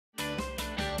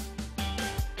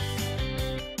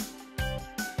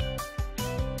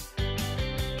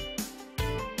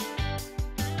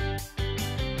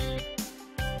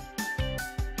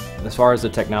As far as the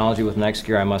technology with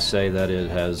NextGear, I must say that it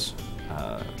has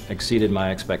exceeded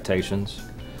my expectations.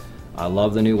 I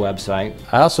love the new website.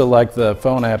 I also like the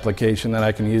phone application that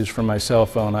I can use from my cell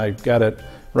phone. I got it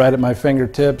right at my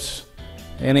fingertips.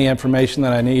 Any information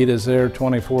that I need is there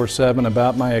 24/7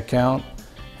 about my account,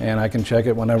 and I can check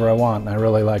it whenever I want, and I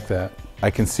really like that.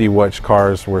 I can see which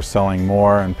cars we're selling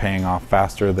more and paying off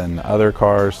faster than other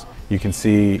cars. You can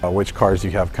see which cars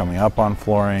you have coming up on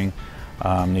flooring,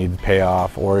 need to pay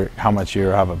off, or how much you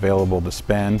have available to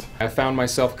spend. I found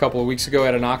myself a couple of weeks ago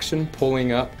at an auction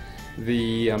pulling up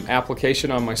the application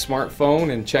on my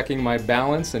smartphone and checking my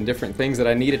balance and different things that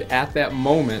I needed at that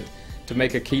moment to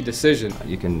make a key decision.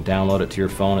 You can download it to your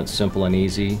phone. It's simple and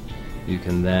easy. You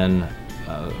can then,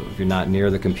 if you're not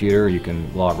near the computer, you can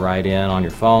log right in on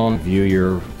your phone, view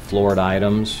your floored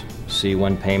items, see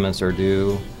when payments are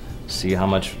due, see how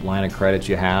much line of credit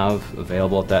you have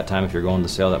available at that time. If you're going to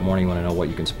sale that morning, you want to know what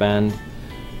you can spend.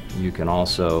 You can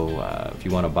also, if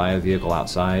you want to buy a vehicle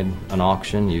outside an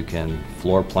auction, you can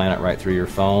floor plan it right through your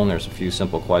phone. There's a few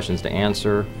simple questions to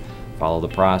answer, follow the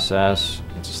process.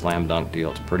 It's a slam dunk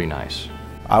deal. It's pretty nice.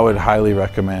 I would highly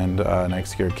recommend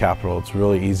NextGear Capital. It's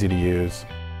really easy to use.